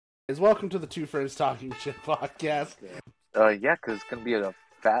Welcome to the Two Friends Talking Shit podcast. Yeah, because it's going to be a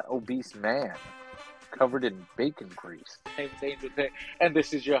fat, obese man covered in bacon grease. And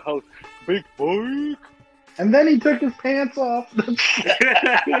this is your host, Big Mike. And then he took his pants off.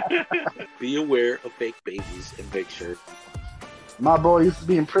 Be aware of fake babies and fake shirts. My boy used to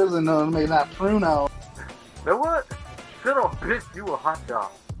be in prison and made that pruno. You know what? Shut up, bitch. You a hot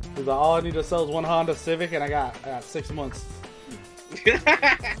dog. He's like, all I need to sell is one Honda Civic, and I got 6 months.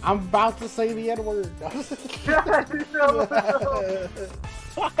 I'm about to say the N-word. No.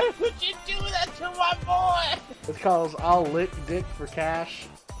 Why would you do that to my boy? It's called I'll lick dick for cash.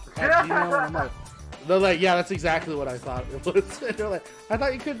 At Gmail, and I'm like, they're like, yeah, that's exactly what I thought it was. And they're like, I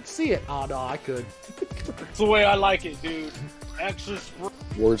thought you couldn't see it. Oh, no, I could. That's the way I like it, dude. Extra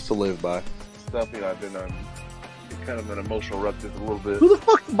Words to live by. Stuff, I've been on kind of an emotional rut just a little bit. Who the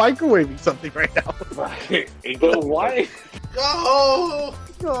fuck is microwaving something right now? The wife. Go!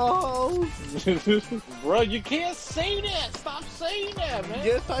 Go! Bro, you can't say that. Stop saying that, man.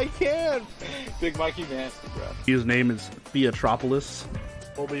 Yes, I can. Big Mikey nasty, bro. His name is Beatropolis.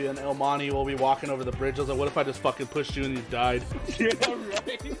 We'll be in El Monte, we'll be walking over the bridge. I was like, what if I just fucking pushed you and you died? Yeah,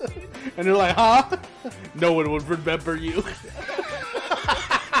 right. And they're like, huh? No one would remember you.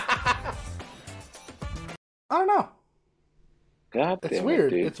 I don't know. God damn It's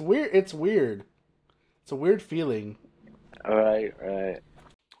weird. Dude. It's weird. It's weird. It's a weird feeling. Right.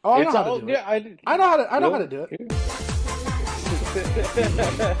 Oh, I know how to do it. Yeah, I know how to do it.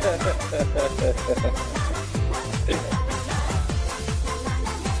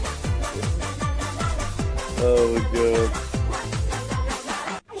 Oh, God.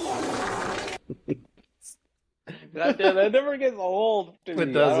 God damn, that never gets old to me.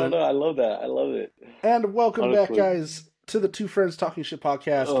 It doesn't. I don't know. I love that. I love it. And welcome Honestly. back, guys, to the Two Friends Talking Shit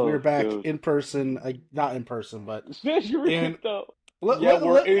podcast. Oh, We're back dude. in person. Not in person, but Especially though.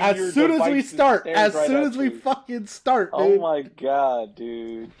 as soon as we start. As right soon as we after. fucking start, Oh dude. my God,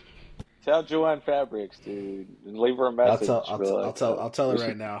 dude. Tell Joanne Fabrics, dude, and leave her a message. I'll tell her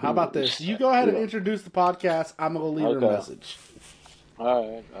right now. How about this? You go ahead and introduce the podcast. I'm gonna leave her a message.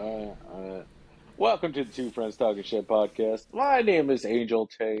 All right. Welcome to the Two Friends Talking Shit podcast. My name is Angel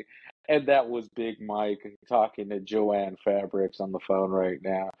Tate, and that was Big Mike talking to Joanne Fabrics on the phone right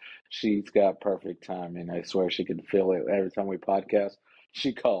now. She's got perfect timing. I swear she can feel it every time we podcast.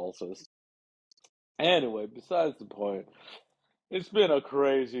 She calls us. Anyway, besides the point, it's been a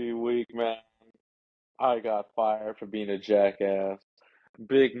crazy week, man. I got fired for being a jackass.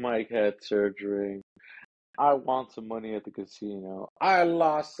 Big Mike had surgery. I won some money at the casino. I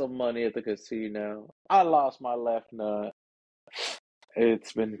lost some money at the casino. I lost my left nut.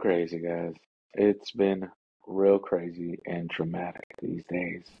 It's been crazy, guys. It's been real crazy and traumatic these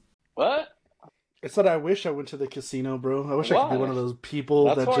days. What? It's that I wish I went to the casino, bro. I wish I could be Why? one of those people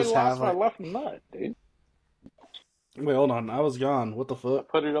That's that why just I have lost my like. left nut, dude. Wait, hold on. I was gone. What the I fuck?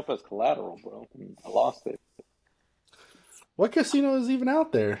 put it up as collateral, bro. I lost it. What casino is even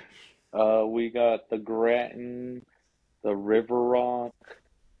out there? We got the Grattan, the River Rock,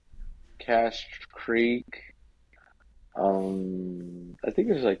 Cash Creek. I think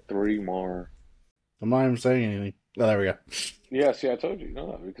there's like 3 more. I'm not even saying anything. Oh, there we go. Yeah, see, I told you,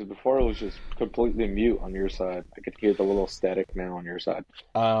 no, because before it was just completely mute on your side. I could hear the little static now on your side.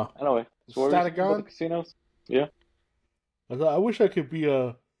 Anyway, so what were you Static saying about gone? the casinos? Yeah. I wish I could be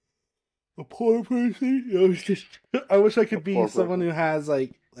a poor person. I wish I could be poor someone person. who has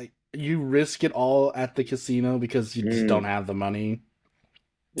like you risk it all at the casino because you just don't have the money.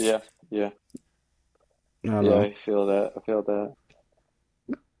 Yeah. I don't Yeah, know. I feel that.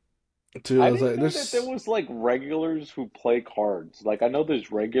 Too, I I was didn't like, know there's that there was like regulars who play cards. Like I know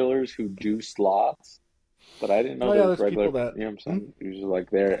there's regulars who do slots, but I didn't know Oh, yeah, there's there's regular. people that- You know what I'm saying? Usually like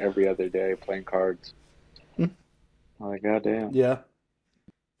there every other day playing cards. Hmm. Like goddamn. yeah.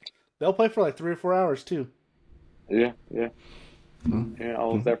 They'll play for like 3 or 4 hours too. Yeah. Hmm. Yeah, I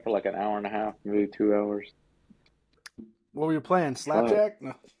was there for like an hour and a half, maybe 2 hours. What were you playing? Slapjack?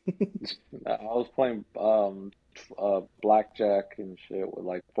 No. I was playing blackjack and shit with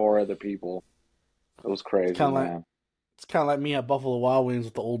like 4 other people. It was crazy, kinda like- man. It's kind of like me at Buffalo Wild Wings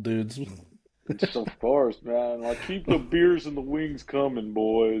with the old dudes. Of course, man. Like keep the beers and the wings coming,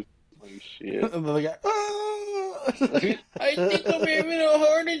 boys. Like shit. And then they go, I think I'm having a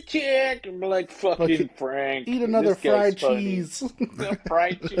heart attack. I'm like fucking Frank. eat another This guy's fried funny. cheese.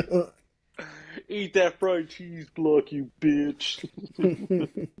 Fried cheese. Eat that fried cheese block, you bitch.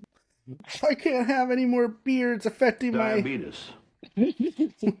 I can't have any more beer. It's affecting Diabetes.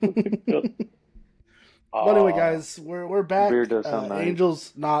 But anyway, guys, we're back. Beer does sound nice.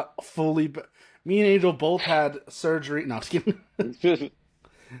 Angel's not fully. Me and Angel both had surgery. No, I'm just kidding.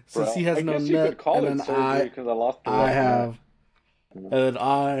 Since Bro, he has I no guess you nut, could call and it then surgery because I lost the I left have, nut. and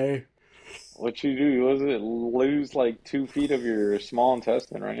I. What you do, was it lose like 2 feet of your small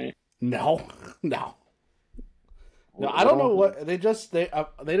intestine, right? No, no. No, I What don't know happened?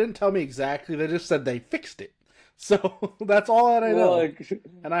 what they didn't tell me exactly. They just said they fixed it. So that's all that I know. Like,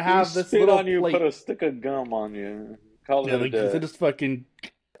 And I they have this spit little on you, put plate. a stick of gum on you, call Yeah, it a they day. just fucking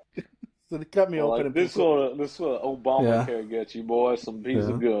so they cut me Well, open like and this what yeah, Obamacare gets you, boy, some piece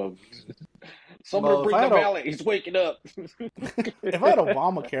of yeah. gum. Somebody Well, bring the valet. He's waking up. if I had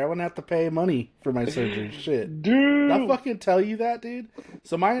Obamacare, I wouldn't have to pay money for my surgery. Shit. Did I Dude. fucking tell you that, dude?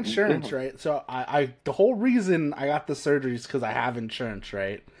 So my insurance, right? So I the whole reason I got the surgery is because I have insurance,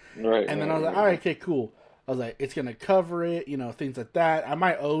 right? Right, And then I right, was like, right, all right, right. okay, cool. I was like, it's gonna cover it, things like that. I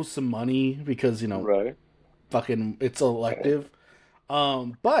might owe some money because Right. fucking it's elective.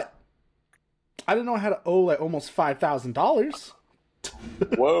 But I didn't know I had to owe like almost $5,000,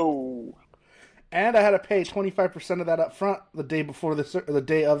 Whoa. and I had to pay 25% of that up front the day before the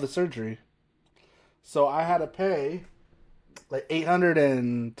day of the surgery. So I had to pay like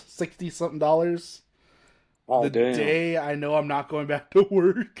 $860 something Oh, the damn. day I know I'm not going back to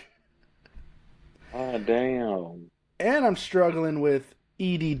work. Oh, damn. And I'm struggling with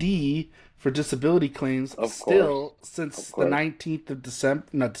EDD for disability claims Of still course. since Of the course. 19th of December,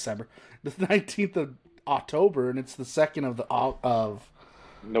 not December, the 19th of October, and it's the 2nd of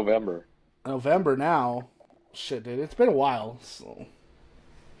November. November now. Shit, dude, it's been a while. So,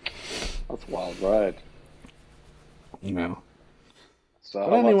 That's a wild ride. So But how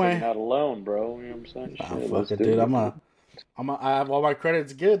about anyway, taking out a loan, bro? You know what I'm saying? oh, Shit, fuck let's it, do dude. it. I have all my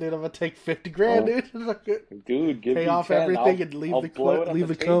credits good, dude. I'm gonna take 50 grand, Oh, dude. dude, give Pay me off 10. everything and leave I'll the blow it on leave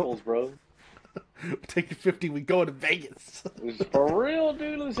the the coat. tables, bro. Taking 50, we going to Vegas. For real,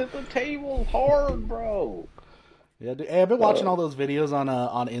 dude. Let's hit the tables hard, bro. Yeah, dude. Hey, I've been watching all those videos on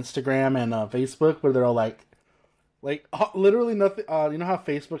Instagram and Facebook where they're all like literally nothing. You know how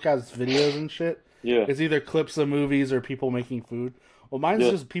Facebook has videos and shit? Yeah, It's either clips of movies or people making food. Well, mine's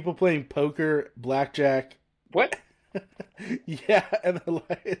yeah. just people playing poker, blackjack. What? Yeah, and then,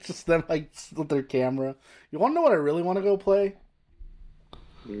 like, it's just them like with their camera. You want to know what I really want to go play?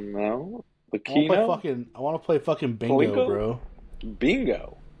 No. The I want to play Keno? fucking bingo, Plinko? bro.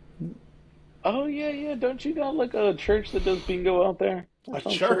 Bingo. Oh, yeah, yeah. Don't you got like a church that does bingo out there? Or A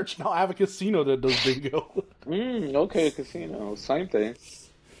some church? No, I have a casino that does bingo. Okay, a casino. Same thing.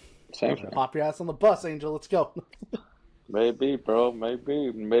 Same thing. Pop your ass on the bus, Angel. Let's go. Maybe, bro.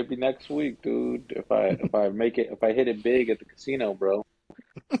 Maybe next week, dude. If I hit it big at the casino, bro.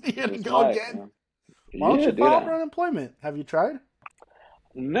 You gotta Just go might, again. man. Why don't Yeah, you dude. file for unemployment? Have you tried?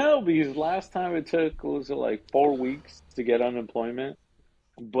 No, because last time it took, was it like 4 weeks to get unemployment?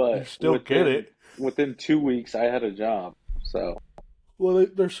 You But still get it. within 2 weeks, I had a job. So Well,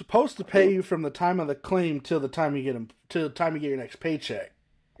 they're supposed to pay you from the time of the claim till the time you get your next paycheck.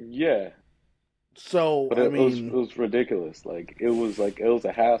 yeah, So but I it mean, was ridiculous. It was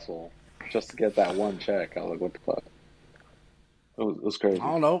a hassle just to get that one check. I was like, what the fuck? It was crazy. I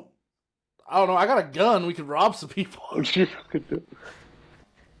don't know. I got a gun. We could rob some people.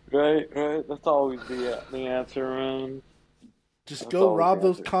 Right. That's always the answer, man. Just That's go always rob the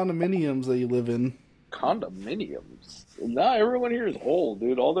those answer. condominiums that you live in. Condominiums. Nah, everyone here is old,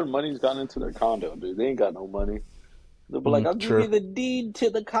 dude. All their money's gone into their condo, dude. They ain't got no money. They'll be like, I'll give True. you the deed to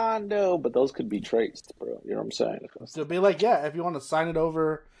the condo, but those could be traced, bro. You know what I'm saying? So be like, yeah, if you want to sign it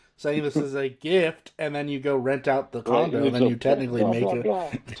over, saying this is a gift, and then you go rent out the condo, then you technically make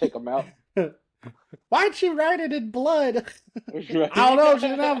it. Take them out. Why'd she write it in blood? Right. I don't know. She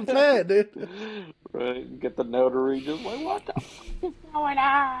didn't have a pen, dude. Right. Get the notary just like, what the fuck is going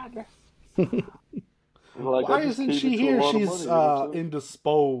on? Like, Why I just isn't gave she it to a here? lot of She's money, you know what I'm saying?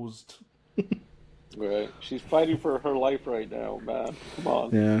 indisposed. Right. She's fighting for her life right now, man. Come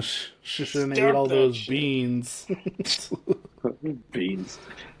on. Yeah, she shouldn't Stop eat all that those shit. beans. Beans.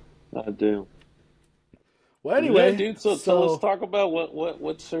 I do. Well, anyway, Yeah, dude. So let's talk about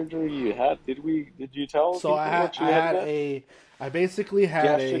what surgery you had. Did you tell So people I what you had got? I basically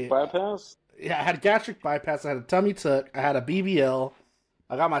had Gastric bypass? I had a gastric bypass. I had a tummy tuck. I had a BBL.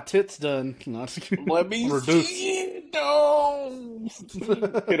 I got my tits done. No, Let me reduced. see it. No.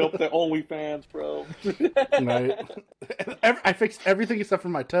 Hit up the OnlyFans, bro. Right. I fixed everything except for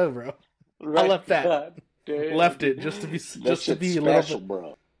my toe, bro. Right. I left that. God damn. Left it just to be That just to shit's be a special, little bit.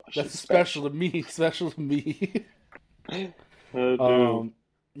 bro. That's special to me. Special to me. Dude.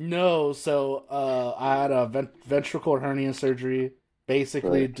 No. So I had a ventricle hernia surgery.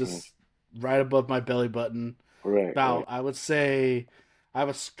 Basically, Right, just right above my belly button. Right. About I would say I have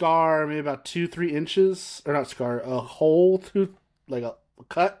a scar, maybe about 2-3 inches, or not scar, a hole through like a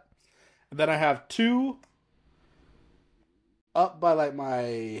cut. And then I have 2 up by like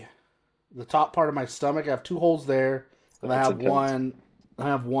the top part of my stomach. I have 2 holes there, and I have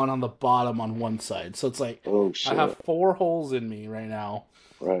one on the bottom on one side. So it's like I have 4 holes in me right now.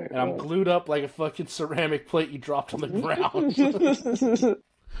 Right. And I'm glued up like a fucking ceramic plate you dropped on the ground.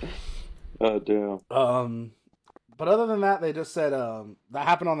 Oh damn. But other than that, they just said that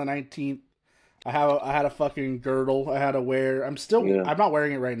happened on the 19th. I had a fucking girdle I had to wear. I'm not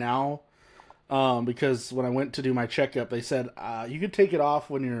wearing it right now. Because when I went to do my checkup, they said you could take it off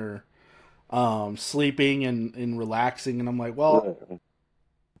when you're sleeping and relaxing, and I'm like, well,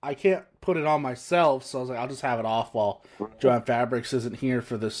 I can't put it on myself, so I was like, I'll just have it off while Joanne Fabrics isn't here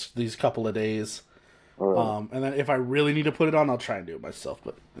for these couple of days. And then if I really need to put it on, I'll try and do it myself.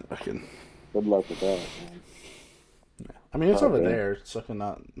 But I can. Good luck with that, man. I mean, it's over there, so I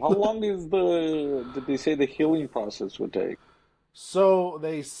cannot. How long did they say the healing process would take? So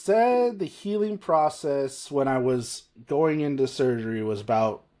they said the healing process when I was going into surgery was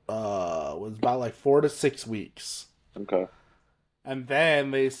about like 4 to 6 weeks. Okay. And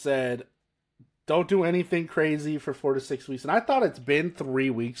then they said, don't do anything crazy for 4 to 6 weeks. And I thought it's been 3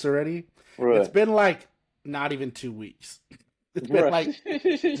 weeks already. Right. It's been like not even 2 weeks. It's been like,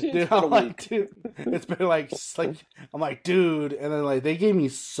 dude, I'm like, dude, it's been like, I'm like, dude. And then like, they gave me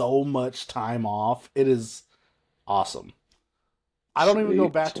so much time off. It is awesome. I don't even go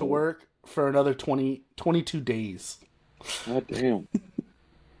back to work for another 22 days. God damn.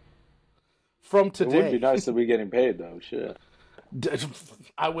 From today. It would be nice to be getting paid, though. Shit.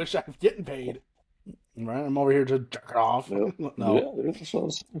 I wish I was getting paid. Right? I'm over here to jerk off. Yep. No.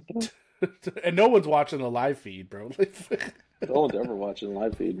 Yeah, and no one's watching the live feed, bro. No one's ever watching the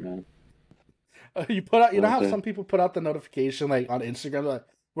live feed, man. You put out, you know how some people put out the notification like on Instagram, like,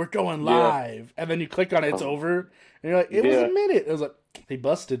 we're going live, and then you click on it, it's over, and you're like, it was a minute. It was like, they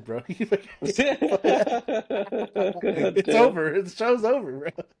busted, bro. It's over. The show's over, bro.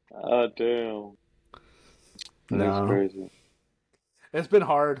 Oh, damn. That's crazy. It's been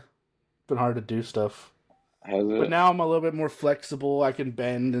hard. It's been hard to do stuff. Has it? But now I'm a little bit more flexible. I can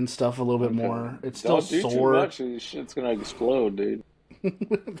bend and stuff a little bit more. It's still sore. Don't do too much, this shit's gonna explode, dude.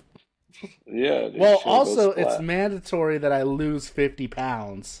 Yeah. Dude, well, also, it's mandatory that I lose 50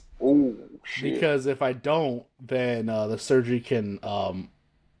 pounds. Oh, shit. Because if I don't, then the surgery can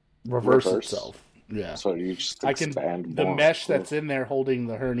reverse itself. Yeah. So you just expand the mesh that's in there holding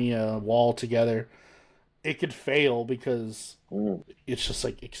the hernia wall together, it could fail because it's just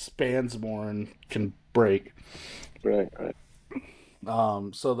like expands more and can break. Right.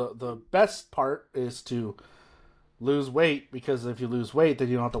 So the best part is to lose weight, because if you lose weight, then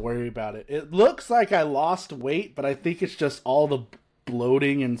you don't have to worry about it. It looks like I lost weight, but I think it's just all the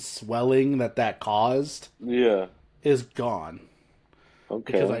bloating and swelling that caused. Yeah. Is gone.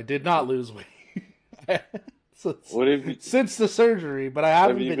 Okay. Because I did not lose weight. Since the surgery, but I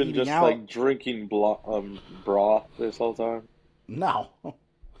haven't been eating just out. Like drinking broth this whole time? No.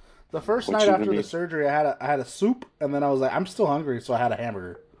 The first night after the surgery, I had a soup, and then I was like, I'm still hungry, so I had a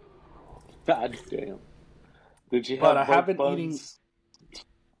hamburger. God damn. Did you have But I have been buns? eating.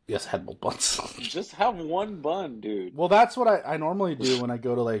 Yes, I had both buns. Just have one bun, dude. Well, that's what I normally do when I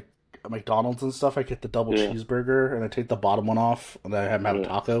go to like McDonald's and stuff. I get the double cheeseburger, and I take the bottom one off, and I have a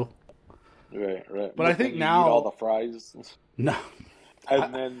taco. Right. But I think now eat all the fries. No.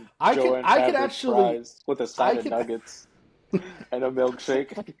 And then I could actually fries with a side of nuggets and a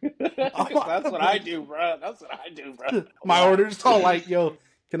milkshake. That's what I do, bro. My order's all like, yo,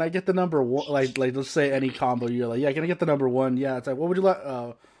 can I get the number one? Like let's say any combo. You're like, yeah, can I get the number one? Yeah, it's like, what would you like?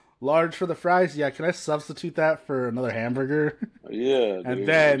 Large for the fries? Yeah, can I substitute that for another hamburger? Yeah. And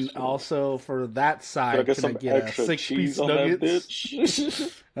then also for that side, can I get a 6-piece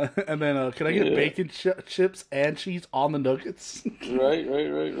nuggets? And then can I get bacon chips and cheese on the nuggets? Right.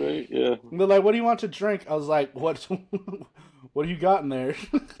 Yeah. And they're like, what do you want to drink? I was like, what do you got in there?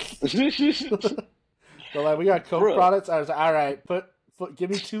 They're like, we got Coke products. I was like, all right, give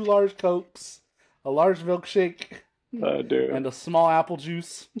me 2 large Cokes, a large milkshake, and a small apple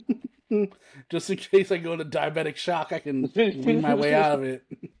juice. Just in case I go into diabetic shock, I can wean my way out of it.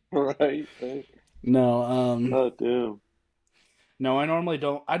 Right. No, oh, damn. No, I normally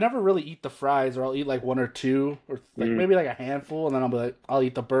don't. I never really eat the fries, or I'll eat like 1 or 2, or like maybe like a handful, and then I'll be like, I'll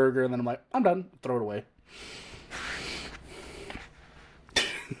eat the burger, and then I'm like, I'm done. Throw it away.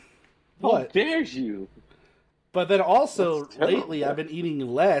 What? How dare you? But then also lately, I've been eating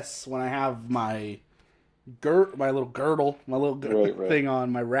less when I have my little girdle, my little thing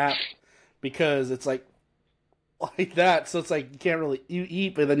on my wrap, because it's like like that. So it's like you can't really you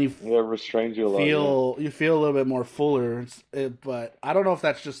eat, but then you Yeah, it restrains you a lot. you feel a little bit more fuller. But I don't know if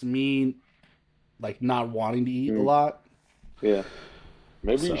that's just me, like not wanting to eat a lot. Yeah.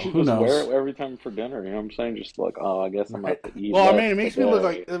 Maybe So, you should who just wear knows? it every time for dinner. You know what I'm saying? Just like, oh, I guess I'm gonna have to eat. Well, I less mean, it makes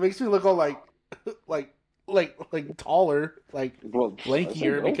me look all like taller, like well,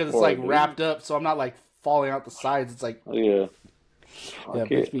 lankier go because it's for like it, dude. wrapped up, so I'm not like falling out the sides. It's like Yeah. yeah,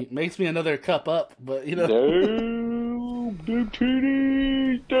 it makes me another cup up, but you know. Damn, big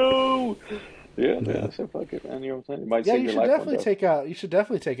titties, no. Yeah, man. So fuck it, man. You know what I'm saying? It might Yeah, save you your should life definitely one day. take out. You should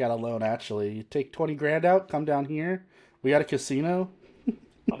definitely take out a loan. Actually, you take 20 grand out. Come down here. We got a casino.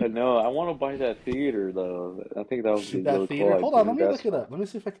 I know. I want to buy that theater though. I think that would be That really cool theater. Hold on, idea. let me That's look it fine. up. Let me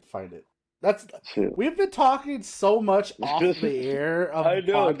see if I can find it. That's Shit. we've been talking so much off the air of I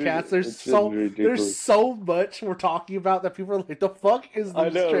the know, dude. podcast. It's just There's ridiculous. so much we're talking about that people are like, the fuck is I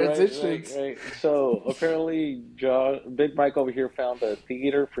these know, transitions? right. So apparently, Big Mike over here found a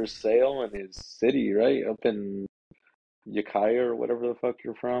theater for sale in his city, right? Up in Ukiah or whatever the fuck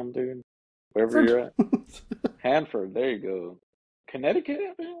you're from, dude. Wherever you're at. Hanford, there you go. Connecticut,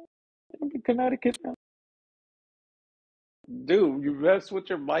 man? Connecticut, man. Dude, you messed with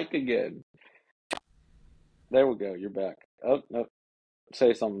your mic again. There we go, you're back. Oh, no.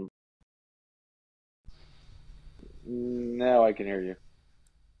 Say something. Now I can hear you.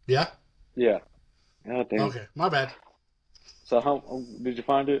 Yeah. Yeah. God damn. Okay, my bad. So how did you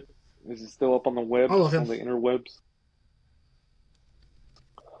find it? Is it still up on the web, I'm looking. on the interwebs?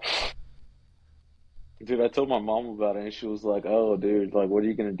 Dude, I told my mom about it and she was like, "Oh, dude, like what are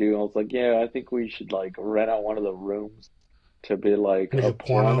you gonna do?" I was like, "Yeah, I think we should like rent out one of the rooms to be like Make a a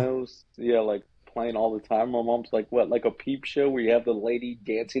porno. pornos." Yeah, like playing all the time. My mom's like, "What, like a peep show where you have the lady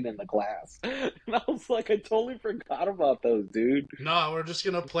dancing in the glass?" And I was like, "I totally forgot about those, dude." No, we're just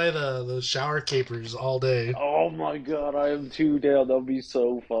gonna play the shower capers all day. Oh my God, I am too down. That'll be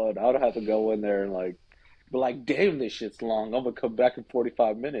so fun. I'd have to go in there and like be like, "Damn, this shit's long. I'm gonna come back in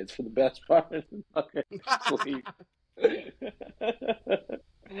 45 minutes for the best part and fucking sleep."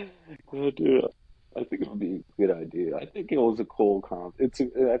 Oh, dude, I think it would be a good idea. I think it was a cool I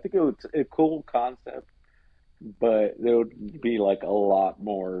think it was a cool concept, but there would be like a lot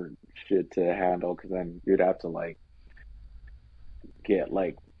more shit to handle because then you'd have to like get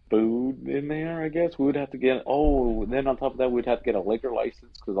like food in there. I guess we would have to get. Oh, then on top of that, we'd have to get a liquor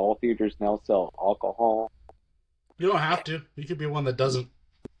license because all theaters now sell alcohol. You don't have to. You could be one that doesn't.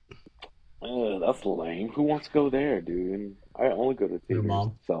 That's lame. Who wants to go there, dude? I only go to Your theaters mom.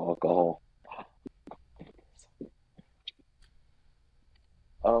 that sell alcohol.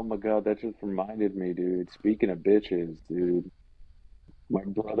 Oh my God, that just reminded me, dude. Speaking of bitches, dude, my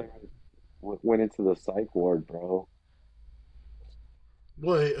brother went into the psych ward, bro.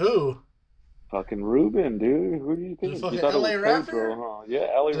 Wait, who? Fucking Ruben, dude. Who do you The think? You fucking thought it was LA Coach, rapper? bro, huh?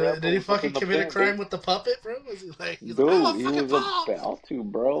 Yeah, LA Did rapper he was up fucking in the commit a pen, crime dude. with the puppet, bro? Was he's like, Dude, oh, he fucking was balls. about to,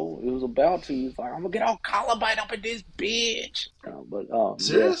 bro. He was about to. He's like, I'm gonna get all Columbine up in this bitch. Yeah.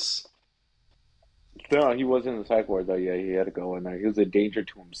 Serious? No, he wasn't in the psych ward though. Yeah, he had to go in there. He was a danger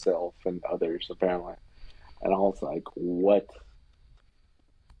to himself and others, apparently. And I was like, what?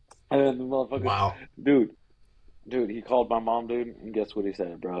 And then the motherfucker, Wow. dude, he called my mom, dude, and guess what he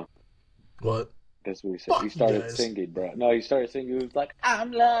said, bro? What? Guess what he said? He Fuck you started guys. singing, bro. No, he started singing. He was like,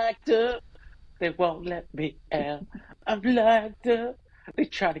 I'm locked up. They won't let me out. I'm locked up. They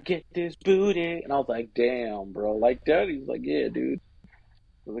try to get this booty. And I was like, damn, bro. Like that? He's like, yeah, dude.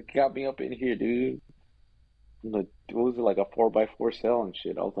 I was like, got me up in here, dude. Like, what was it, like a 4x4 cell and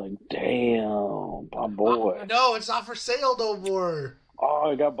shit? I was like, damn, my boy. No, it's not for sale no more.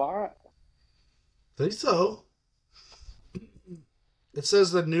 Oh, I got bought? Think so. It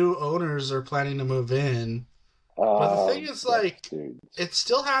says the new owners are planning to move in. But the thing is, like, dude. it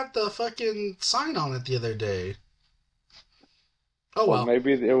still had the fucking sign on it the other day. Oh Well, well.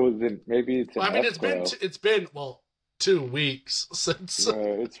 maybe it was in, maybe it's in I mean, escrow. it's been 2 weeks since.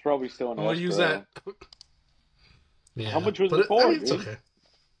 It's probably still in I'm gonna escrow. use that. Yeah. How much was it for, I mean, it's dude? okay.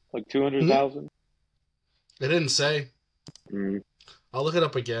 Like 200,000? It didn't say. Mm. I'll look it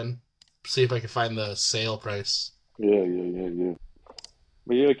up again. See if I can find the sale price. Yeah.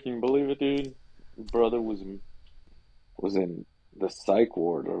 But yeah, can you believe it, dude? Brother was in the psych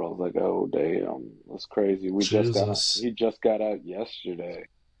ward, and I was like, oh damn, that's crazy. He just got out yesterday.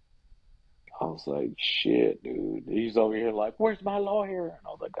 I was like, shit, dude. He's over here like, where's my lawyer? And I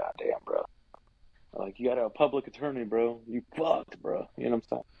was like, God damn, bro. Like, you got a public attorney, bro. You fucked, bro. You know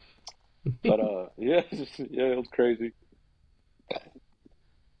what I'm saying? But yeah, it was crazy.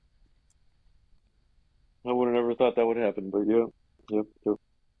 I would have never thought that would happen, but yeah. Yep.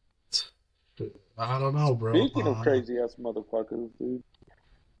 I don't know, bro. Speaking of crazy ass motherfuckers, dude.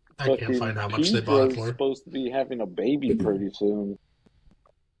 I can't find how much they bought it for. Supposed to be having a baby pretty soon.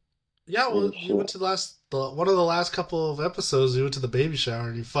 Yeah, well, you went to one of the last couple of episodes. You went to the baby shower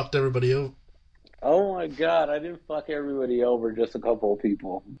and you fucked everybody over. Oh my god, I didn't fuck everybody over, just a couple of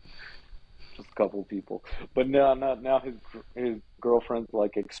people. But now his girlfriend's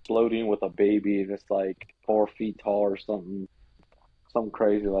like exploding with a baby and it's like 4 feet tall or something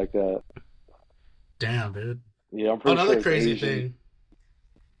crazy like that. Damn, dude. Yeah, I'm pretty sure Another crazy thing.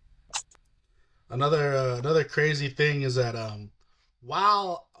 Another crazy thing is that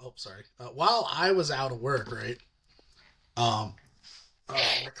while I was out of work, right?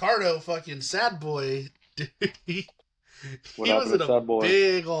 Ricardo, fucking sad boy, dude, he was in a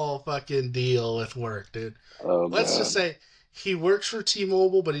big old fucking deal with work, dude. Oh, Let's just say he works for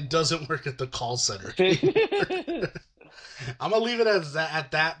T-Mobile, but he doesn't work at the call center. I'm gonna leave it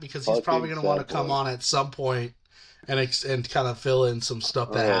at that because he's probably gonna want to come on at some point and kind of fill in some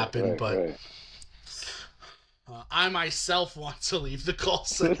stuff that happened. But I myself want to leave the call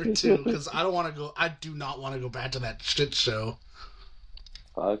center too because I do not want to go back to that shit show.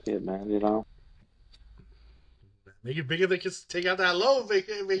 Fuck it, man. You know. Make it bigger. They can take out that low. Make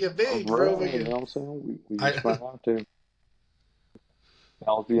it big, bro. You know what I'm saying? We just might have to. That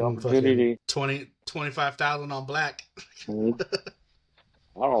was the opportunity. 25,000 on black. I don't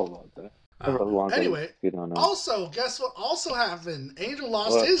know about that. Anyway, also, guess what also happened? Angel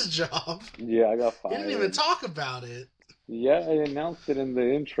lost his job. Yeah, I got fired. He didn't even talk about it. Yeah, I announced it in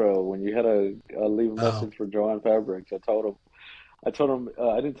the intro when you had to leave a message for Joanne Fabrics. I told him, I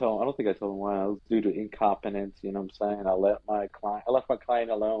don't think I told him why. It was due to incompetence, you know what I'm saying? I left my client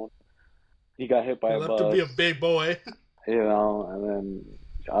alone. He got hit by a bus. Left to be a big boy. You know, and then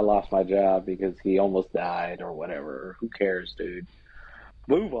I lost my job because he almost died or whatever. Who cares, dude?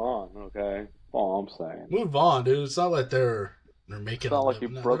 Move on, okay? All I'm saying. Move on, dude. It's not like they're making. It's not like you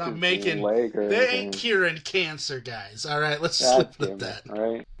broke his leg or They anything. ain't curing cancer, guys. All right, let's slip with that.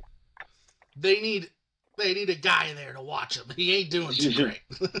 Right? They need a guy there to watch him. He ain't doing too great.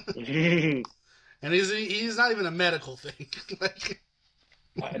 And he's not even a medical thing. Like,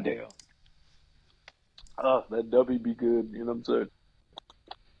 I do. Oh, that W be good. You know what I'm saying?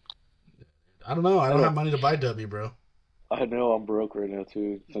 I don't know. I don't have money to buy W, bro. I know I'm broke right now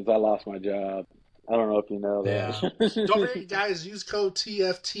too, since I lost my job. I don't know if you know that. Yeah. Don't forget, guys, use code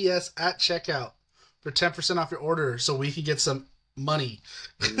TFTS at checkout for 10% off your order so we can get some money.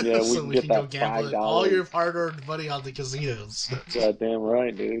 Yeah, so we can go gamble all your hard-earned money on the casinos. Goddamn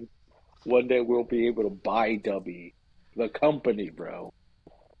right, dude. One day we'll be able to buy W, the company, bro.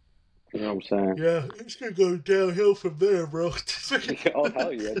 You know what I'm saying? Yeah, it's gonna go downhill from there, bro. Oh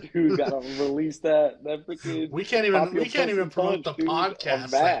hell yeah, dude! Gotta release that freaking. We can't even promote the podcast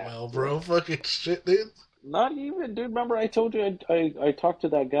that well, bro. Fucking shit, dude. Not even, dude. Remember, I told you I talked to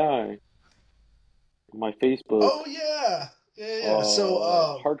that guy on my Facebook. Oh yeah.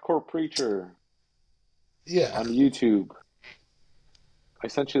 So hardcore preacher. Yeah. On YouTube. I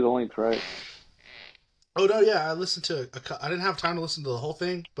sent you the link, right? Oh no, yeah, I listened to it. I didn't have time to listen to the whole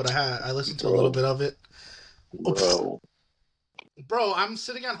thing, but I listened to a little bit of it. Bro, I'm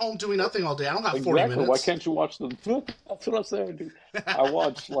sitting at home doing nothing all day. I don't have 40 minutes. Why can't you watch them? That's what I'm saying, dude. I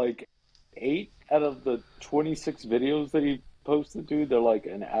watched like 8 out of the 26 videos that he posted, dude. They're like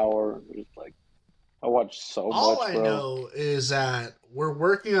an hour. There's like, I watched so much. All I know is that we're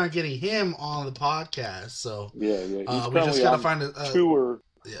working on getting him on the podcast. So yeah. We just gotta find a tour.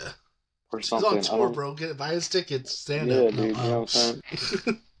 Yeah. Or something. He's on tour, bro. Buy his tickets. Stand up. Yeah, dude. You know what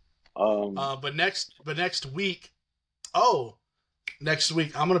I'm saying? But next week, next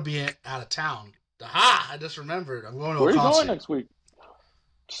week I'm gonna be out of town. I just remembered. I'm going to Where a concert. Where are you going next week?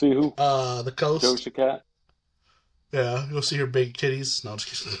 See who? The coast. Doja Cat. Yeah, you'll see her big titties. No, I'm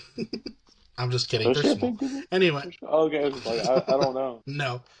just kidding. I'm just kidding. They're small. Anyway. Okay, I don't know.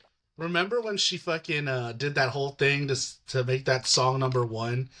 No. Remember when she fucking did that whole thing to make that song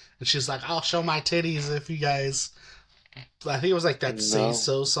 #1? And she's like, I'll show my titties if you guys... I think it was like that Say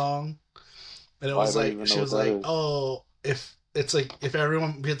So song. And it was like, she was like, if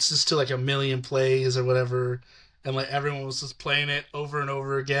everyone gets this to like 1 million plays or whatever, and like everyone was just playing it over and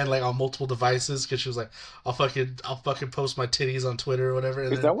over again, like on multiple devices, because she was like, I'll fucking post my titties on Twitter or whatever.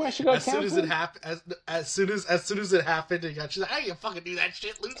 And is that why she got canceled? As soon as it happened, she's like, I can't fucking do that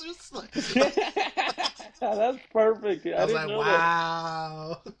shit, losers. Like, that's perfect. I was like,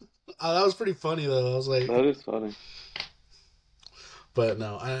 wow. That was pretty funny though. I was like, that is funny. But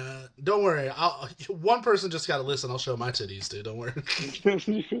no, don't worry. One person just got to listen. I'll show my titties, dude. Don't worry.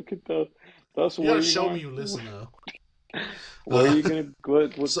 That's you gotta show me you listen though. Where are you gonna go?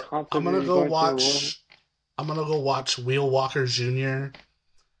 What So concert I'm are gonna you go going to? watch. I'm gonna go watch Wheel Walker Jr.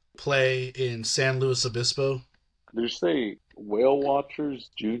 play in San Luis Obispo. Did you say Whale Watchers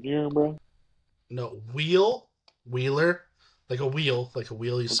Junior, bro? No, Wheeler, like a wheel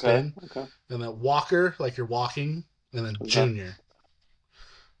you spin, Okay. and then Walker, like you're walking, and then Okay. Junior.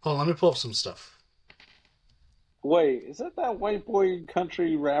 Hold on, let me pull up some stuff. Wait, is that white boy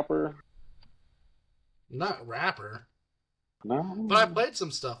country rapper? Not rapper, No. but I played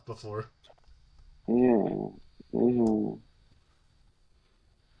some stuff before. Yeah. Mm-hmm.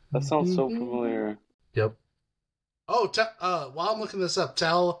 That sounds so Mm-hmm. familiar. Yep. Oh, while I'm looking this up,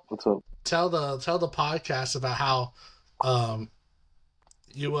 What's up? tell the podcast about how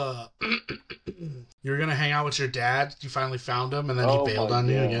you you were gonna hang out with your dad. You finally found him, and then he Oh bailed my on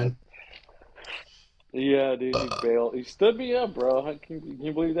you God. again. Yeah, dude, he bailed. He stood me up, bro. Can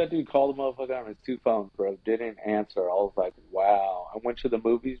you believe that dude called the motherfucker on his 2 phones, bro? Didn't answer. I was like, wow. I went to the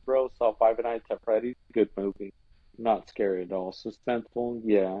movies, bro. Saw Five Nights at Freddy's. Good movie. Not scary at all. Suspenseful,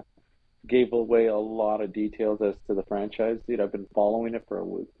 yeah. Gave away a lot of details as to the franchise, dude. I've been following it for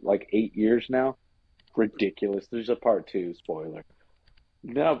like 8 years now. Ridiculous. There's a part 2, spoiler.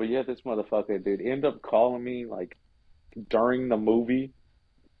 No, but yeah, this motherfucker, dude, ended up calling me like during the movie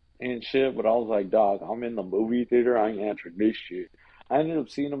and shit, but I was like, dog, I'm in the movie theater. I ain't answering this shit. I ended up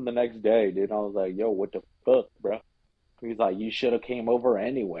seeing him the next day, dude. I was like, yo, what the fuck, bro? He's like, you should have came over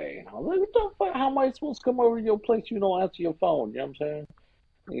anyway. And I was like, what the fuck? How am I supposed to come over to your place? You don't answer your phone. You know what I'm saying?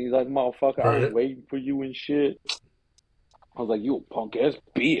 And he's like, motherfucker, I was Right. waiting for you and shit. I was like, you a punk ass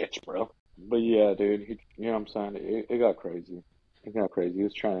bitch, bro. But yeah, dude, you know what I'm saying? It got crazy. It got crazy. He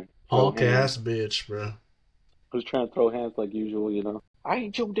was trying to throw Punk hands. ass bitch, bro. He was trying to throw hands like usual, you know. I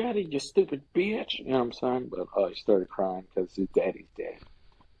ain't your daddy, you stupid bitch. You know what I'm saying? But he started crying because his daddy's dead,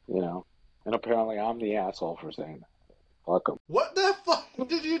 you know. And apparently I'm the asshole for saying that. Fuck him. What the fuck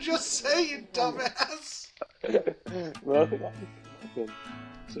did you just say, you dumbass? Bro, I didn't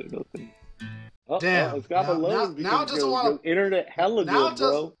say nothing. Damn. It's got to load now it because doesn't your want to. internet hella Now good, it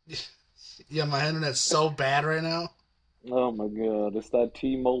bro. does. Yeah, my internet's so bad right now. Oh my god, it's that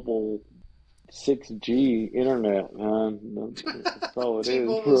T-Mobile 6G internet, man. That's all it is,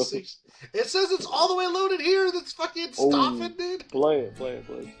 T-Mobile bro. 6. It says it's all the way loaded here. That's fucking Oh, stopping, dude. play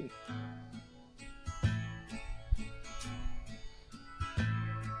it.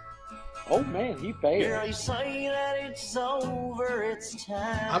 Oh man, he failed. Girl, you say that it's over, it's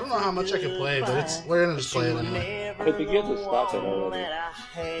time. I don't know how much I can play, but we're gonna just play it anyway. But they get to stop it already. That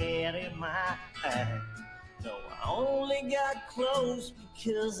I had in my eye. No, I only got close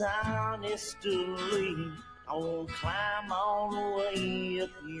because honestly, I won't climb all the way up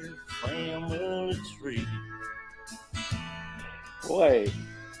your family tree. Wait.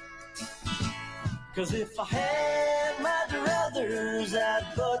 Cause if I had my druthers,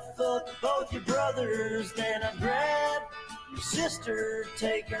 I'd butt fuck both your brothers. Then I'd grab your sister,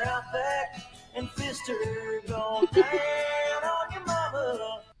 take her out back, and fist her. Go down on your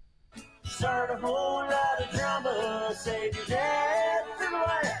mama, start a whole lot of drama. Save your dad for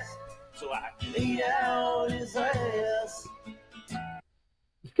last, so I can eat out his ass.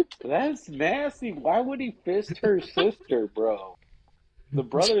 That's nasty. Why would he fist her sister, bro? The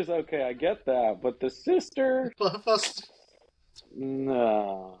brother's okay, I get that, but the sister,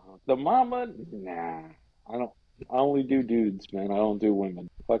 no. The mama, nah. I only do dudes, man. I don't do women.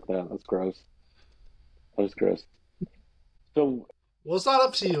 Fuck that. That's gross. That's gross. So, Well, it's not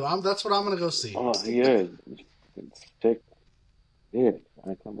up to you. That's what I'm gonna go see. yeah. It's sick. Yeah,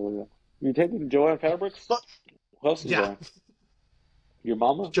 I can't believe that. You taking Joanne Fabrics? But, Who else is going? Your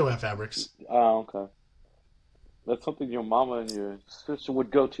mama? Joanne Fabrics. Oh, okay. That's something your mama and your sister would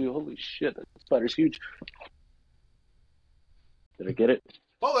go to. Holy shit, that spider's huge. Did I get it?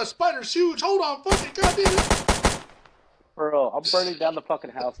 Oh, that spider's huge. Hold on, fucking goddamn it. Bro, I'm burning down the fucking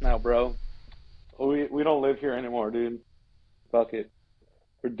house now, bro. We don't live here anymore, dude. Fuck it.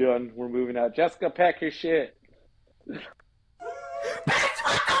 We're done. We're moving out. Jessica, pack your shit.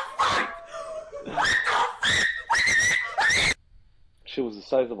 Shit was the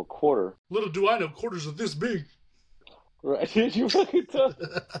size of a quarter. Little do I know, quarters are this big. Right? Did you fucking tell?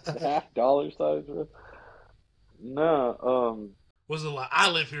 $50 size, bro? No, Was it like, I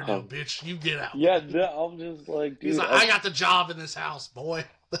live here now, bitch. You get out. yeah, no, I'm just like, dude. He's like, I got the job in this house, boy.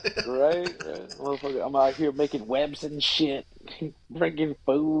 Right? Motherfucker, I'm out here making webs and shit, bringing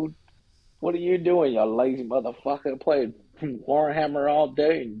food. What are you doing, you lazy motherfucker? Playing Warhammer all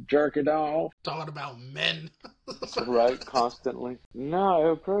day and jerking off. Talking about men. Right, constantly.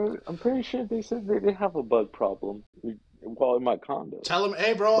 No, I'm pretty sure they said they didn't have a bug problem. Well, in my condo. Tell him,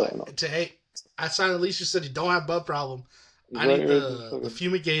 hey, bro. Well, no. Hey, I signed the lease. You said you don't have bug problem. I need the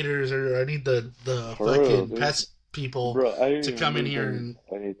fumigators, or I need the fucking pest people to come in here and.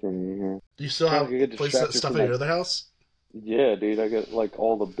 Anything here. Do you still have place that stuff at your other house? Yeah, dude. I got like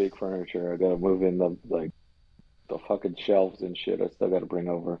all the big furniture. I gotta move in the fucking shelves and shit. I still gotta bring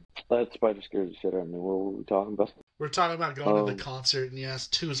over. That spider scares the shit out of me. What were we talking about? We're talking about going to the concert, and you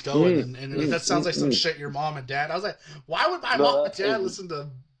asked who's going, and that sounds like some shit your mom and dad. I was like, why would my mom and dad listen to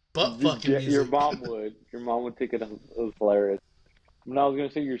butt fucking music? Your mom would. Your mom would think it was hilarious. I was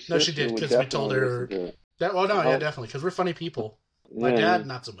gonna say your sister. No, she did, because we told her. Yeah, definitely, because we're funny people. My dad,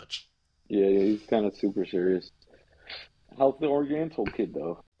 not so much. Yeah, he's kind of super serious. How's the Oriental kid,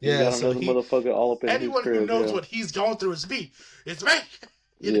 though? Yeah, so motherfucker all up in anyone who knows what he's going through is me. It's me.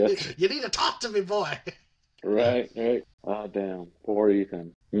 You need to talk to me, boy. Right. Ah, damn. Poor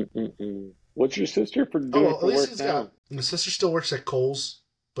Ethan. What's your sister doing for work now? My sister still works at Kohl's,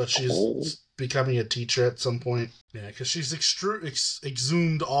 but she's becoming a teacher at some point. Yeah, because she's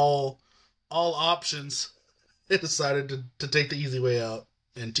exhumed all options and decided to take the easy way out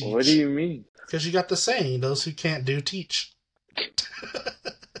and teach. What do you mean? Because you got the saying, those who can't do, teach.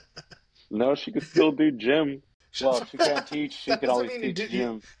 No, she could still do gym. Well, if she can't teach, she can always teach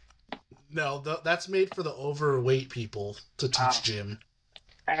gym. No, that's made for the overweight people to teach gym.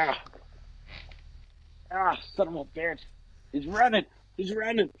 Son of a bitch. He's running.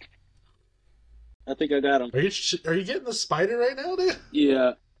 I think I got him. Are you getting the spider right now, dude?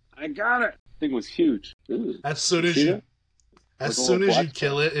 Yeah, I got it. Thing was huge. Ooh. As soon as you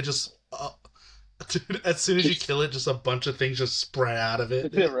kill it, it just... dude, as soon as you kill it, just a bunch of things just spray out of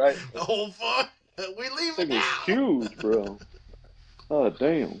it. Yeah, right. The whole fuck. We leave it now. It was huge, bro. Oh,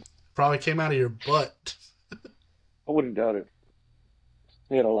 damn. Probably came out of your butt. I wouldn't doubt it.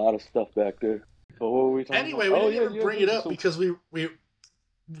 They had a lot of stuff back there. But what were we talking about? We didn't even bring it up because we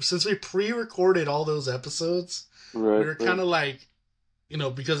since we pre-recorded all those episodes, we were kind of like,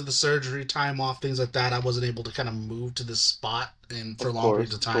 because of the surgery, time off, things like that, I wasn't able to kind of move to this spot for long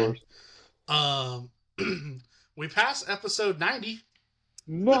periods of time. We passed episode 90.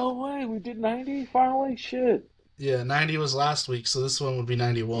 No way, we did 90 finally? Shit. Yeah, 90 was last week, so this one would be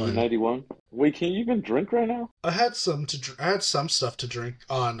 91. 91? Wait, can you even drink right now? I had some stuff to drink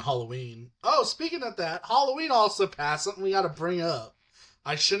on Halloween. Oh, speaking of that, Halloween also passed, something we gotta bring up.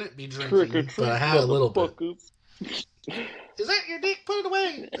 I shouldn't be drinking, but I had a little bit. Is that your dick? Put it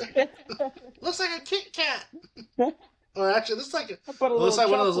away. Looks like a Kit Kat. Or actually, this looks like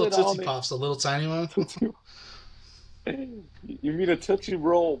one of those little Tootsie Pops, the little tiny one. You mean a Tootsie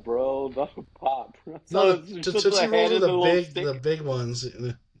Roll, bro, not a pop. No, Tootsie Rolls are the big ones.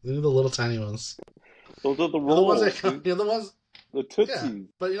 They're the little tiny ones. Those are the rolls. The ones that come, the ones. The Tootsies. Yeah,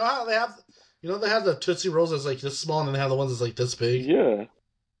 but you know how they have. They have the Tootsie Rolls that's like this small, and then they have the ones that's like this big. Yeah.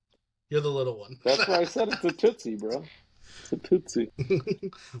 You're the little one. That's why I said it's a Tootsie, bro. It's a Tootsie.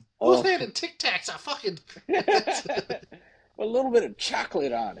 Who's handing Tic Tacs? I fucking. A little bit of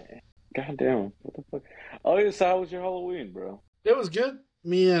chocolate on it. God damn. What the fuck? Oh, yeah, so how was your Halloween, bro? It was good.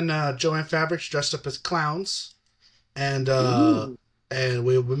 Me and Joanne Fabrics dressed up as clowns. And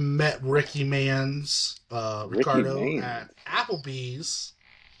we met Ricky Mans, Ricardo at Applebee's.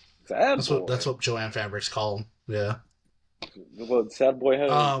 That's what Joanne Fabrics call him. Yeah. What, sad boy had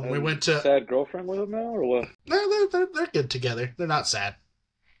we went to sad girlfriend with him now, or what? No, they're good together. They're not sad.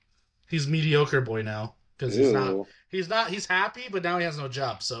 He's mediocre boy now because he's happy, but now he has no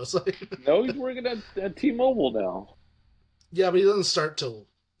job. So it's like no, he's working at T-Mobile now. Yeah, but he doesn't start till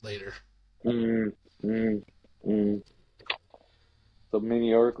later. The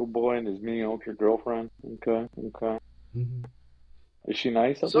mediocre boy and his mediocre girlfriend. Okay. Mm-hmm. Is she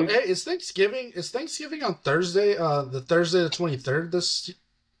nice? So hey, is Thanksgiving on Thursday? The Thursday the 23rd this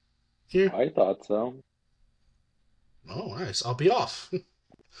year. I thought so. Oh, nice. I'll be off.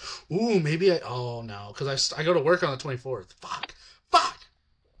 Ooh, maybe oh no, because I go to work on the 24th. Fuck.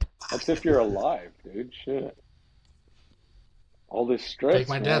 That's if you're alive, dude. Shit. All this stress. Fake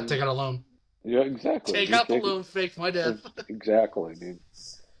my death. Take out a loan. Yeah, exactly. Take out the loan. Fake my death. Exactly, dude.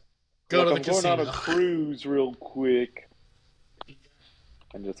 Go to the casino. I'm going on a cruise real quick.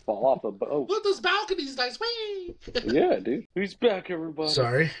 And just fall off the boat. Look, those balconies, nice. Whee! Yeah, dude. Who's back, everybody?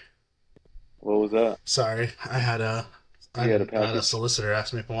 Sorry. What was that? Sorry, I had a solicitor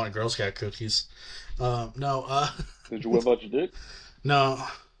ask me if I wanted Girl Scout cookies. No. Did you whip out your dick? No.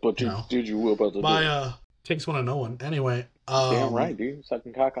 But did you whip out the dick? My takes one to know one. Anyway. Damn right, dude.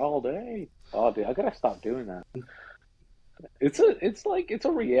 Sucking cock all day. Oh, dude, I gotta stop doing that. It's a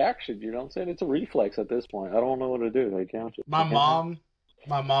reaction. You know what I'm saying? It's a reflex at this point. I don't know what to do. Like, My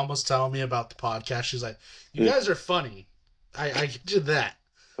mom was telling me about the podcast. She's like, "You guys are funny. I did that."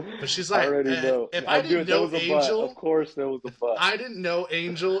 But she's I like, already know. if I didn't know Angel, of course there was a butt. I didn't know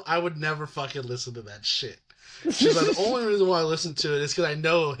Angel, I would never fucking listen to that shit. She's like, the only reason why I listened to it is because I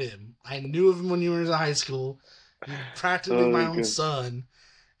know him. I knew of him when you were in high school. He's practically my own son.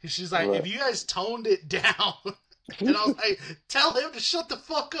 She's like, if you guys toned it down, and I was like, tell him to shut the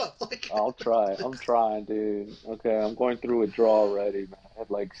fuck up. Like, I'll try. I'm trying, dude. Okay, I'm going through withdrawal already, man. I had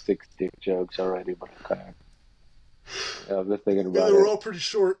like 6 dick jokes already, but okay. Yeah, I'm just thinking about they were all pretty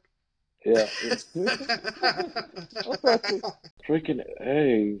short. Yeah. Freaking,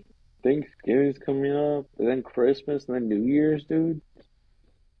 hey, Thanksgiving's coming up, and then Christmas, and then New Year's, dude.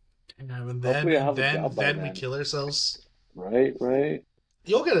 Yeah, and then we kill ourselves. Right.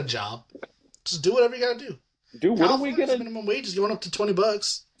 You'll get a job. Just do whatever you gotta do. Dude, what do we get? Minimum wage is going up to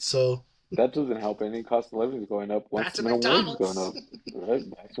 $20, so that doesn't help any. Cost of living is going up. Back to McDonald's. Wage is going up. Right,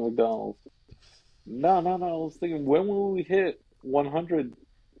 back to McDonald's. No. I was thinking, when will we hit 100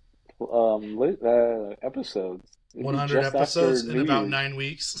 episodes? 100 episodes in about 9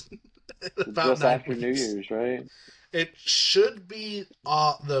 weeks. About just 9 after weeks. New Year's, right? It should be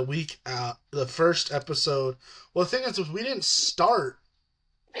the week the first episode. Well, the thing is, we didn't start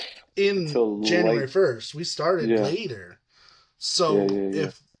in January 1st. We started later. So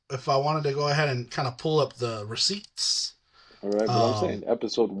if I wanted to go ahead and kind of pull up the receipts. All right, but I'm saying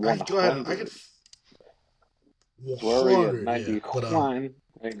episode 100. Go ahead. I could. We're already at 91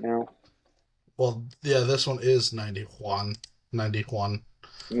 right now. Well, yeah, this one is 91. 91.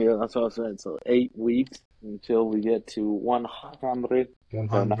 Yeah, that's what I said. So 8 weeks until we get to 100.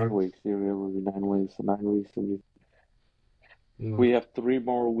 100. 9 weeks. Yeah, it will be 9 weeks. So 9 weeks will be. We have 3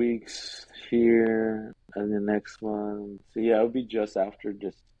 more weeks here, and the next one. So yeah, it would be just after.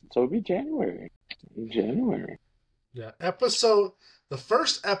 So it would be January. Yeah, the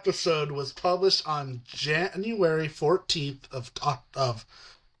first episode was published on January 14th of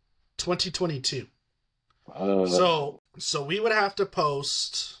 2022. So we would have to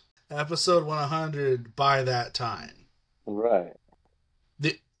post episode 100 by that time. Right.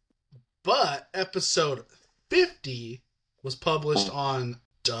 But episode 50 was published on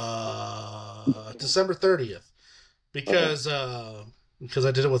December 30th because I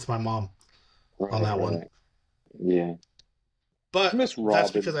did it with my mom on that one. Yeah. But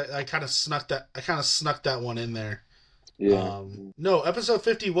that's because I kind of snuck that one in there. Yeah. No, episode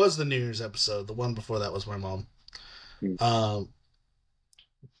 50 was the New Year's episode. The one before that was my mom.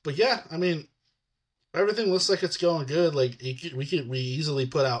 But yeah, I mean, everything looks like it's going good. Like we easily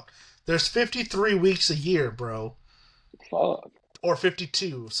put out. There's 53 weeks a year, bro. Fuck. Or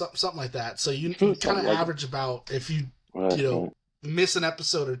 52, something like that. So you kind of average about, if you miss an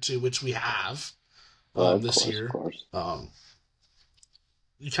episode or two, which we have this year. Of course.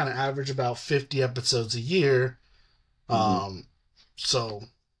 You kind of average about 50 episodes a year. So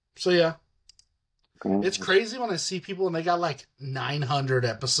yeah. It's crazy when I see people and they got like 900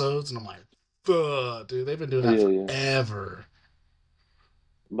 episodes, and I'm like, fuck, dude, they've been doing that forever.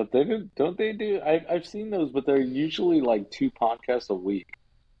 But don't they do? I've seen those, but they're usually like 2 podcasts a week,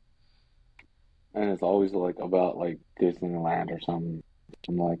 and it's always like about like Disneyland or something.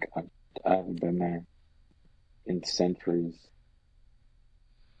 I'm like, I haven't been there in centuries.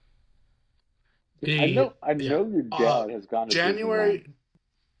 I know your dad has gone to January. Disneyland.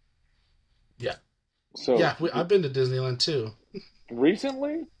 Yeah. So yeah, I've been to Disneyland too.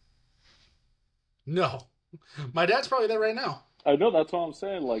 Recently? No, my dad's probably there right now. I know, that's what I'm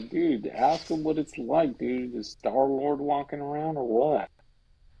saying. Like, dude, ask him what it's like, dude. Is Star-Lord walking around or what?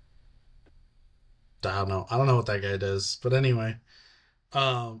 I don't know. I don't know what that guy does. But anyway,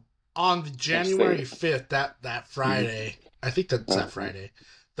 on the January 5th, that Friday, I think that's that Friday,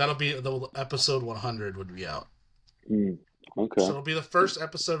 that'll be the episode 100 would be out. Okay. So it'll be the first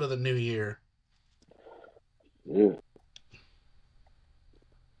episode of the new year. Yeah.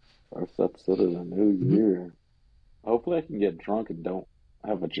 First episode of the new year. Hopefully I can get drunk and don't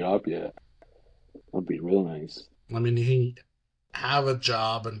have a job yet. That'd be real nice. I mean, you can have a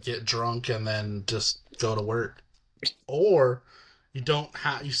job and get drunk and then just go to work. Or you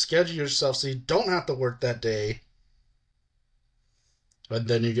schedule yourself so you don't have to work that day. And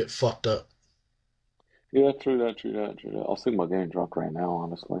then you get fucked up. Yeah, true that. I'll think about getting drunk right now,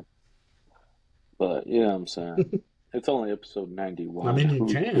 honestly. But, you know what I'm saying? It's only episode 91. I mean, you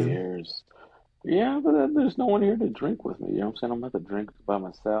Who can. cares? Yeah, but there's no one here to drink with me. You know what I'm saying? I'm going to drink by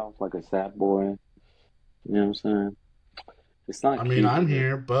myself like a sad boy. You know what I'm saying? It's not. I mean, I'm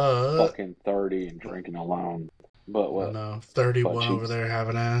here, but fucking 30 and drinking alone. But what? No, 31 over there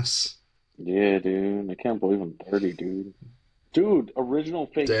having ass. Yeah, dude. I can't believe I'm 30, dude. Dude, original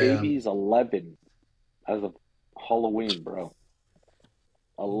fake baby is 11 as of Halloween, bro.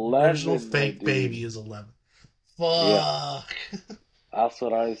 11. Original fake baby is 11. Fuck. Yeah. That's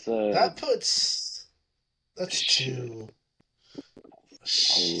what I said. That's two.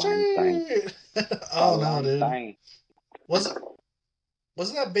 Thing. Oh no, dude. Thing. Wasn't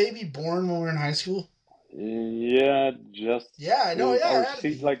that baby born when we were in high school? Yeah, I know.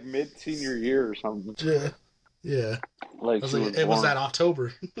 Like mid senior year or something. Yeah. Like it was that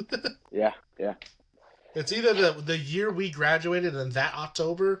October. Yeah. It's either the year we graduated in that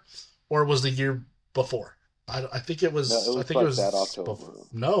October, or it was the year before. I think it was. No, I think it was that October.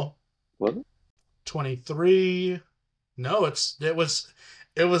 No. Was it? 23. No, it was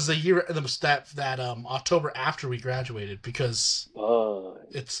the year that October after we graduated, because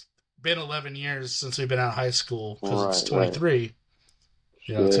it's been 11 years since we've been out of high school, because it's 23. Right.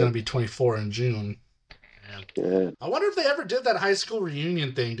 It's going to be 24 in June. Man. I wonder if they ever did that high school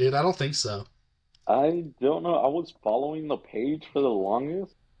reunion thing, dude. I don't think so. I don't know. I was following the page for the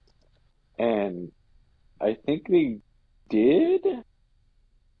longest, and I think they did,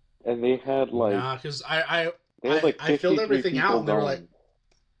 and they had like... Nah, because I filled everything out, and they were like...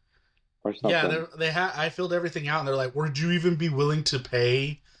 Yeah, I filled everything out, and they're like, would you even be willing to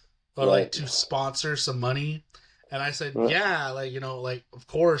pay, or like to sponsor some money? And I said, yeah, like, of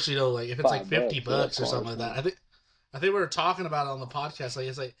course, like if it's like $50 or something like that. I think we were talking about it on the podcast. Like,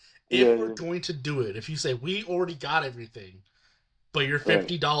 it's like, if we're going to do it, if you say we already got everything, but your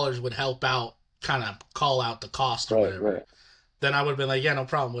 $50 would help out, kind of call out the cost or whatever, then I would have been like, yeah, no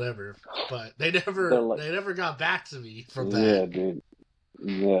problem, whatever. But they never got back to me from that. Yeah, dude.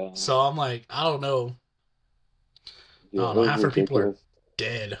 Yeah. So I'm like, I don't know. I don't know. Half our people are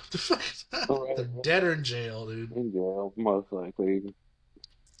dead. They're dead or in jail, dude. In jail, most likely.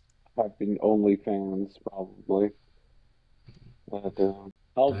 Having OnlyFans, probably. But,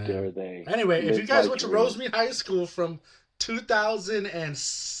 how dare they? Anyway, if you guys went to Rosemead High School from 2000 and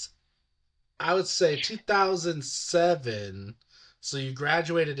I would say 2007, so you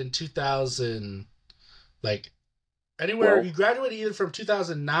graduated in 2000, like anywhere you graduated either from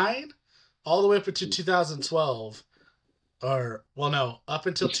 2009 all the way up into 2012, or up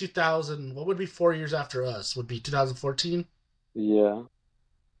until 2000. What would be 4 years after us? Would be 2014. Yeah.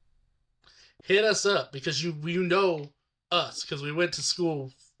 Hit us up, because you know us, because we went to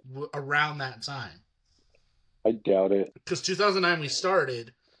school around that time. I doubt it. Because 2009 we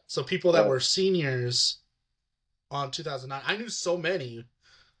started, so people that were seniors on 2009, I knew so many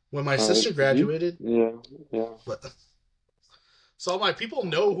when my sister graduated. Yeah. So I'm like, people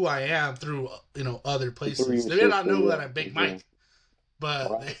know who I am through other places. They may not know that I'm Big Mike,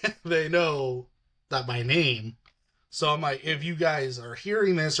 but they know that my name. So I'm like, if you guys are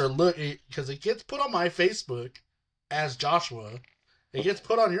hearing this or looking, because it gets put on my Facebook as Joshua, it gets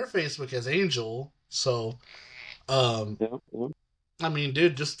put on your Facebook as Angel. So, I mean,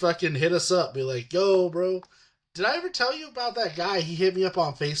 dude, just fucking hit us up. Be like, yo, bro, did I ever tell you about that guy? He hit me up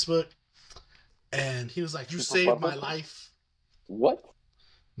on Facebook, and he was like, you saved my life. What?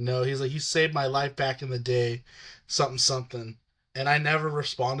 No, he's like, you saved my life back in the day, something. And I never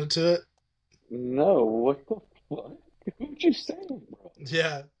responded to it. No, what the fuck? What'd you say, bro?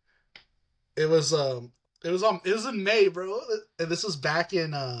 Yeah. It was in May, bro. And this was back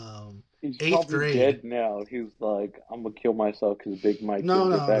in He's 8th grade. Dead now. He was like, I'm gonna kill myself because Big Mike didn't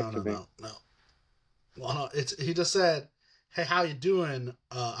get back to me. No. Well, no, he just said, hey, how you doing?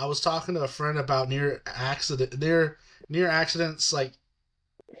 I was talking to a friend about near accidents, like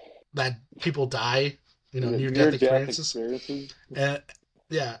that people die, near-death experiences. And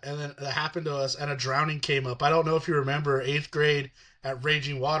then that happened to us, and a drowning came up. I don't know if you remember 8th grade at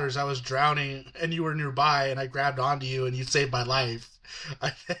Raging Waters. I was drowning, and you were nearby, and I grabbed onto you, and you saved my life.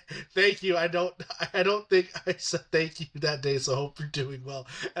 Thank you. I don't think I said thank you that day, so I hope you're doing well.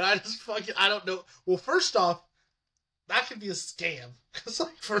 And I just I don't know. Well, first off, that could be a scam. Because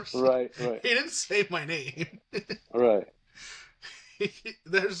right. He didn't say my name. Right.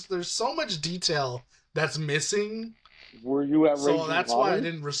 There's so much detail that's missing. Were you at Raging So that's Waters why I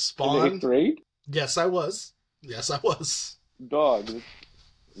didn't respond. in 8th grade? Yes, I was. Dog, it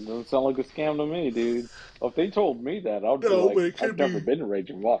doesn't sound like a scam to me, dude. If they told me that, I'd be like, I've never been to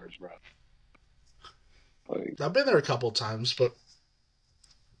Raging Waters, bro. Like, I've been there a couple times, but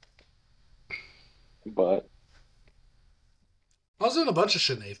I was doing a bunch of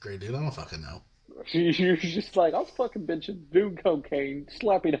shit in 8th grade, dude. I don't fucking know. You're just like, I was fucking bitching, doing cocaine,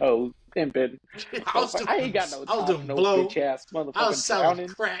 slapping hoes, pimping. I ain't got no time for no bitch ass motherfucking I was selling drowning.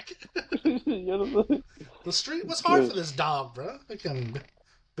 crack. The street was hard for this dog, bro.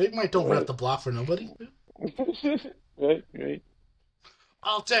 Big Mike don't rep the block for nobody. Right.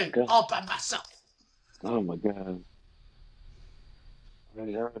 All day, all by myself. Oh my god.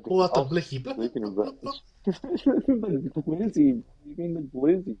 Pull out the blicky. Speaking of that, the glizzy. You mean the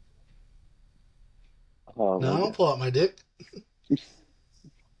glizzy? Oh, no, I don't pull out my dick.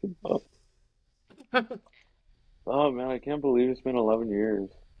 Oh man, I can't believe it's been 11 years.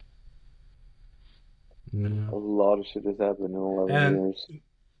 A lot of shit has happened in 11 years.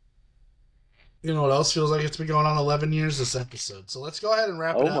 You know what else feels like it's been going on 11 years? This episode. So let's go ahead and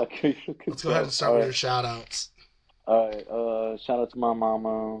wrap it up. God, let's go ahead and start with your shout outs. Alright, shout out to my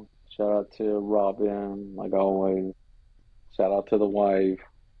mama. Shout out to Robin, like always. Shout out to the wife.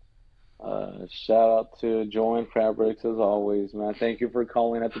 Shout out to Joanne Fabrics as always, man. Thank you for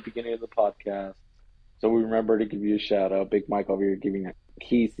calling at the beginning of the podcast. So we remember to give you a shout out. Big Mike over here giving you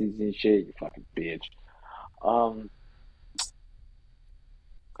kisses and shit, you fucking bitch.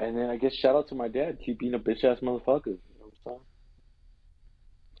 And then I guess shout out to my dad. Keep being a bitch ass motherfucker. You know what I'm saying?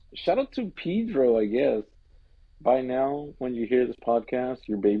 Shout out to Pedro, I guess. By now, when you hear this podcast,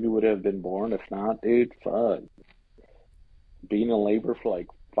 your baby would have been born. If not, dude, fuck. Being in labor for like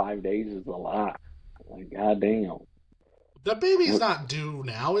 5 days is a lot. Like, goddamn. The baby's not due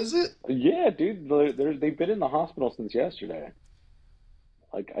now, is it? Yeah, dude. They've been in the hospital since yesterday.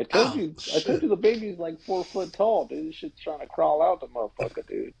 Like, I told you the baby's like 4 foot tall, dude. This shit's trying to crawl out the motherfucker,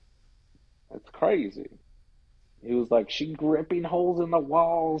 dude. That's crazy. He was like, she gripping holes in the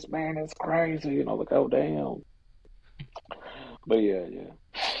walls, man. It's crazy. You know, like, oh, damn. But yeah. You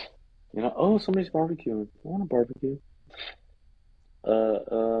know, oh, somebody's barbecuing. I want to barbecue.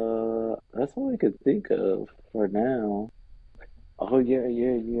 That's all I could think of for now. Oh,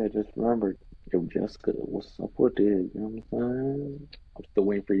 yeah. Just remember, yo, Jessica, what's up with it? You know what I'm saying? I'm still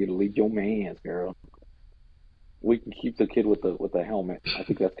waiting for you to leave your man's, girl. We can keep the kid with the helmet. I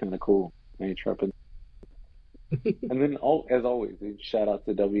think that's kind of cool. I ain't tripping. And then, as always, shout out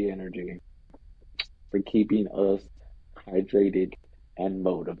to W Energy for keeping us hydrated and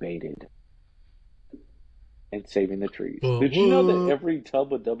motivated and saving the trees. Did you know that every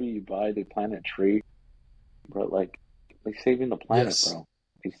tub of W you buy, they plant a tree? Bro, like, they're saving the planet, yes. Bro.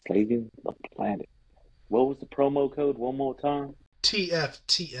 They're saving the planet. What was the promo code one more time?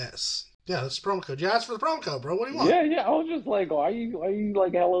 TFTS. Yeah, that's the promo code. You asked for the promo code, bro. What do you want? Yeah. I was just like, why are you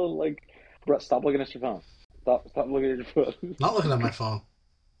like, hello, like, bro, stop looking at your phone. Stop looking at your phone. Not looking at my phone.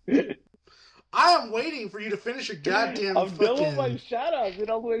 I am waiting for you to finish your goddamn I'm done with my shout-outs, and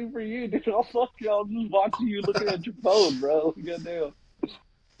I'm waiting for you, dude. I'll fuck you. I'm just watching you looking at your phone, bro. Goddamn.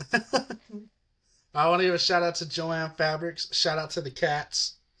 I want to give a shout-out to Joanne Fabrics. Shout-out to the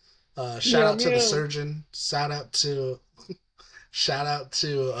cats. Shout-out to the surgeon. Shout-out to...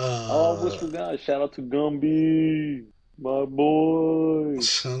 I almost forgot. Shout-out to Gumby. My boy.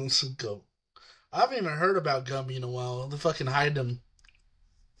 I haven't even heard about Gumby in a while. They fucking hide him.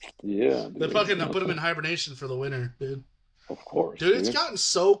 Yeah. They fucking put him in hibernation for the winter, dude. Of course. Dude, it's gotten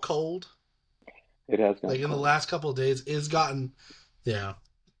so cold. It has gotten like in cold. The last couple of days, it's gotten... Yeah.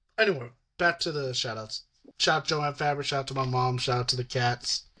 Anyway, back to the shout-outs. Shout out to Joanne Fabric. Shout out to my mom. Shout out to the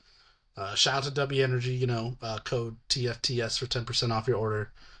cats. Shout out to W Energy, code TFTS for 10% off your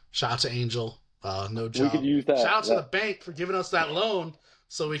order. Shout out to Angel, no job. We could use that. Shout out to the bank for giving us that loan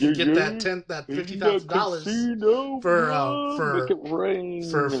so we can get that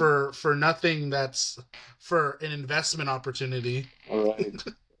 $50,000 for nothing. That's for an investment opportunity. All right.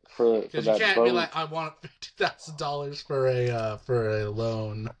 Because you can't be like, I want $50,000 for a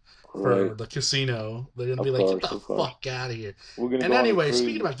loan. For the casino, they're gonna be like, "Get the fuck out of here!" And anyway,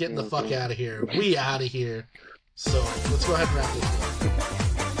 speaking about getting the fuck out of here, we out of here. So let's go ahead and wrap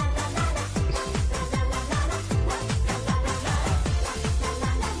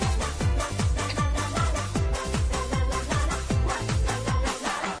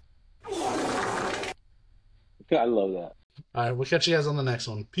this. I love that. All right, we'll catch you guys on the next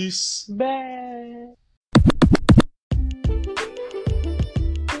one. Peace. Bye.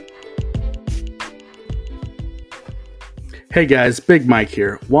 Hey guys, Big Mike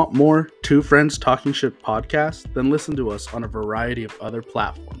here. Want more Two Friends Talking Shit podcasts? Then listen to us on a variety of other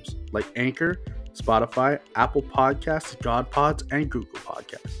platforms like Anchor, Spotify, Apple Podcasts, GodPods, and Google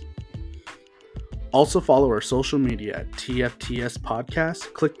Podcasts. Also follow our social media at TFTS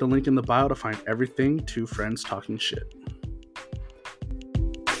Podcast. Click the link in the bio to find everything Two Friends Talking Shit.